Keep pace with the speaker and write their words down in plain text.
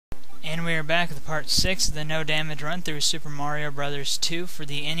And we are back with part 6 of the No Damage Run through Super Mario Bros. 2 for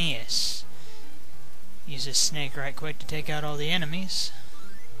the NES. Use this snake right quick to take out all the enemies.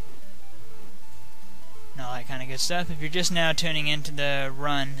 And all that kind of good stuff. If you're just now tuning into the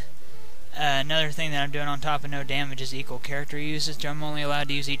run, another thing that I'm doing on top of No Damage is equal character uses. I'm only allowed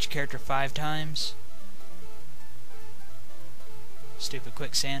to use each character 5 times. Stupid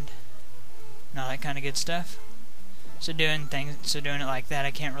quicksand. And all that kind of good stuff. So doing it like that, I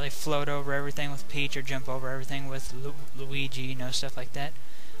can't really float over everything with Peach or jump over everything with Luigi, you know, stuff like that.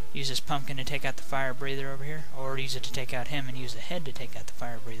 Use this pumpkin to take out the fire breather over here, or use it to take out him and use the head to take out the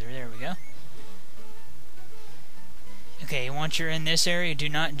fire breather. There we go. Okay, once you're in this area, do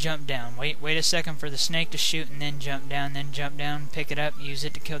not jump down. Wait a second for the snake to shoot and then jump down, pick it up, use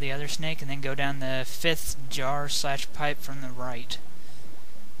it to kill the other snake, and then go down the 5th jar/pipe from the right.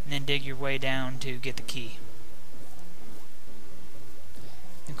 And then dig your way down to get the key.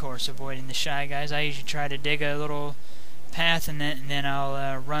 Of course, avoiding the shy guys. I usually try to dig a little path and then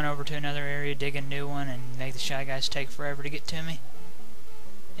I'll run over to another area, dig a new one, and make the shy guys take forever to get to me.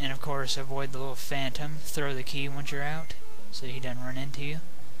 And of course, avoid the little phantom. Throw the key once you're out so he doesn't run into you.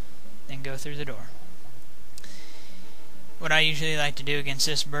 Then go through the door. What I usually like to do against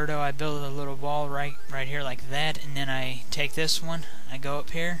this Birdo, I build a little wall right here like that, and then I take this one, I go up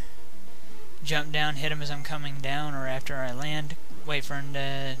here, jump down, hit him as I'm coming down, or after I land. Wait for him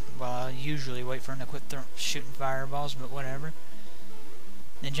to, well, I usually wait for him to quit shooting fireballs, but whatever.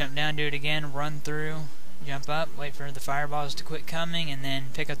 Then jump down, do it again, run through, jump up, wait for the fireballs to quit coming, and then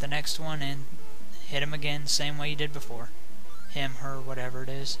pick up the next one and hit him again, same way you did before. Him, her, whatever it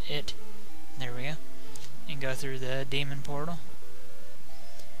is, it. There we go. And go through the demon portal.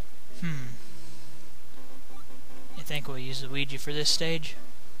 I think we'll use Luigi for this stage.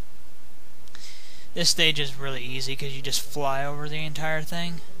 This stage is really easy because you just fly over the entire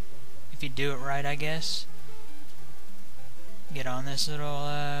thing. If you do it right, I guess. Get on this little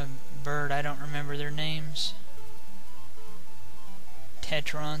bird, I don't remember their names.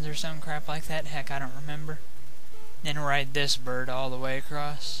 Tetrons or some crap like that, heck, I don't remember. Then ride this bird all the way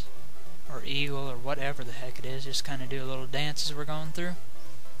across. Or eagle, or whatever the heck it is. Just kind of do a little dance as we're going through.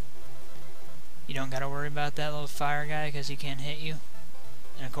 You don't gotta worry about that little fire guy because he can't hit you.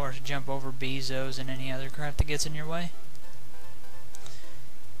 And of course, jump over Bezos and any other crap that gets in your way.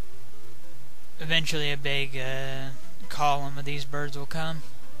 Eventually a big column of these birds will come.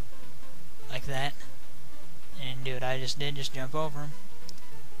 Like that. And do what I just did, just jump over them.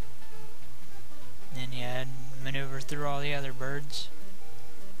 Then you maneuver through all the other birds.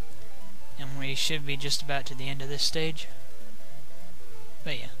 And we should be just about to the end of this stage.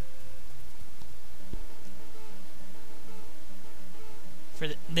 But yeah. For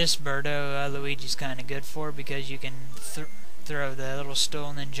this Birdo, Luigi's kind of good for because you can throw the little stool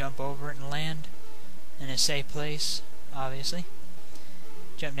and then jump over it and land in a safe place, obviously.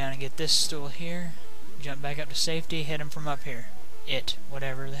 Jump down and get this stool here. Jump back up to safety, hit him from up here.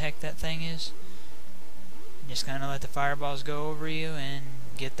 Whatever the heck that thing is. Just kind of let the fireballs go over you and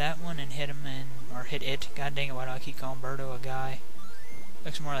get that one and hit him or hit it. God dang it, why do I keep calling Birdo a guy?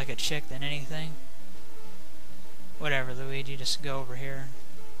 Looks more like a chick than anything. Whatever, Luigi, just go over here.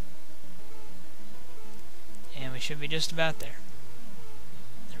 And we should be just about there.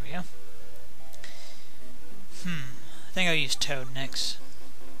 There we go. I think I'll use Toad next.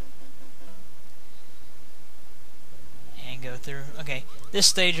 And go through. Okay, this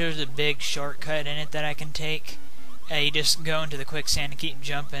stage there's a big shortcut in it that I can take. You just go into the quicksand and keep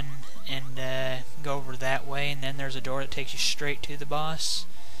jumping and go over that way, and then there's a door that takes you straight to the boss.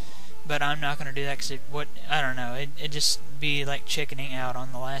 But I'm not going to do that because I don't know, it'd just be like chickening out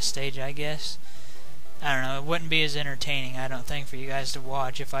on the last stage, I guess. I don't know, it wouldn't be as entertaining, I don't think, for you guys to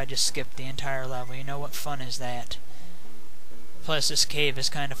watch if I just skipped the entire level. You know, what fun is that? Plus, this cave is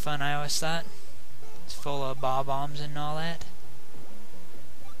kind of fun, I always thought. It's full of bob-ombs and all that.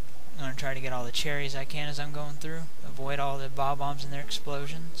 I'm going to try to get all the cherries I can as I'm going through. Avoid all the bob-ombs and their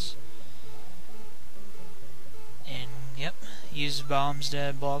explosions. And, yep, use bombs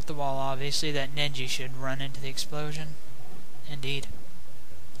to blow up the wall, obviously. That Neji should run into the explosion. Indeed.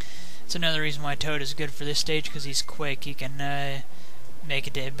 It's another reason why Toad is good for this stage, because he's quick. He can make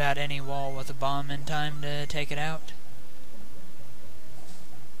it to about any wall with a bomb in time to take it out.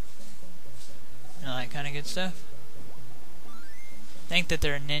 And all that kind of good stuff. I think that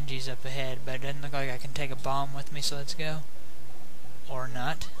there are ninjas up ahead, but it doesn't look like I can take a bomb with me, so let's go. Or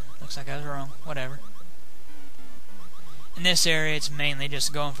not. Looks like I was wrong. Whatever. In this area, it's mainly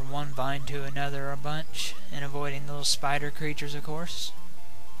just going from one vine to another a bunch, and avoiding the little spider creatures, of course.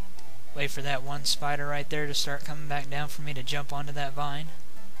 Wait for that one spider right there to start coming back down for me to jump onto that vine.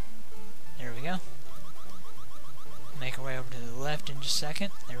 There we go. Make our way over to the left in just a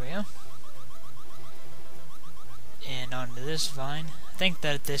second. There we go. And onto this vine. I think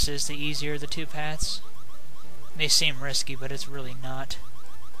that this is the easier of the two paths. May seem risky, but it's really not.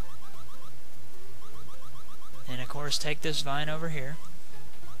 And of course, take this vine over here.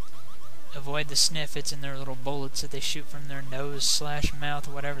 Avoid the sniffits and their little bullets that they shoot from their nose / mouth,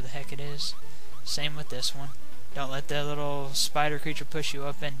 or whatever the heck it is. Same with this one. Don't let that little spider creature push you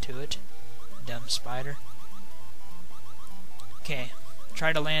up into it. Dumb spider. Okay,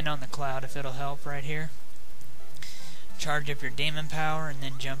 try to land on the cloud if it'll help right here. Charge up your demon power and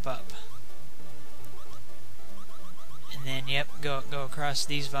then jump up. And then, yep, go across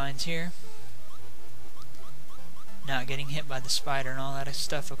these vines here. Not getting hit by the spider and all that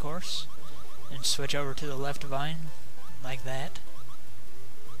stuff, of course. And switch over to the left vine, like that.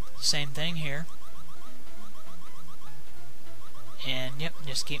 Same thing here. And, yep,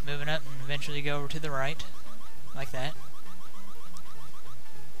 just keep moving up and eventually go over to the right, like that.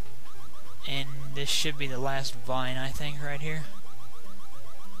 And this should be the last vine, I think, right here.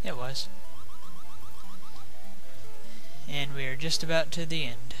 It was. And we are just about to the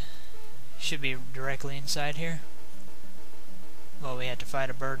end. Should be directly inside here. Well, we had to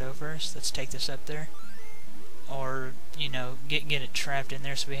fight a birdo first. Let's take this up there. Or, you know, get it trapped in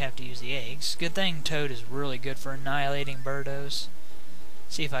there, so we have to use the eggs. Good thing Toad is really good for annihilating birdos.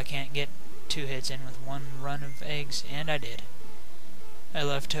 See if I can't get 2 hits in with 1 run of eggs, and I did. I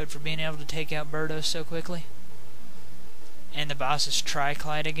love Toad for being able to take out birdos so quickly. And the boss is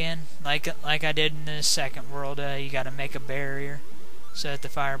Triclide again. Like I did in the second world, you gotta make a barrier so that the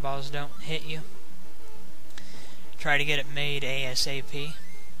fireballs don't hit you. Try to get it made ASAP. The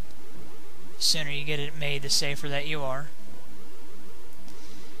sooner you get it made, the safer that you are.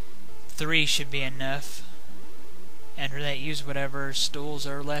 3 should be enough. And for that, use whatever stools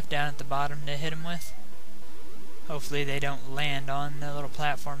are left down at the bottom to hit them with. Hopefully they don't land on the little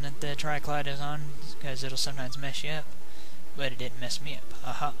platform that the Triclide is on, because it'll sometimes mess you up. But it didn't mess me up.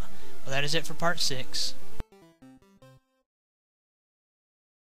 Aha. Well, that is it for part 6.